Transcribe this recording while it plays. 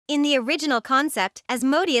In the original concept,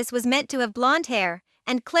 Asmodeus was meant to have blonde hair,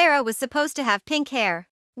 and Clara was supposed to have pink hair.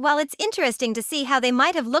 While it's interesting to see how they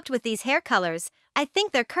might have looked with these hair colors, I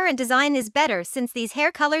think their current design is better since these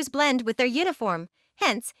hair colors blend with their uniform,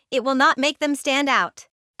 hence, it will not make them stand out.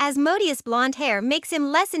 Asmodeus' blonde hair makes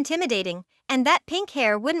him less intimidating, and that pink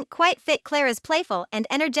hair wouldn't quite fit Clara's playful and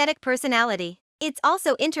energetic personality. It's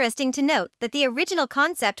also interesting to note that the original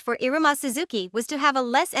concept for Iruma Suzuki was to have a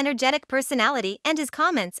less energetic personality and his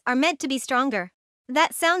comments are meant to be stronger.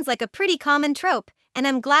 That sounds like a pretty common trope, and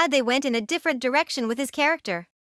I'm glad they went in a different direction with his character.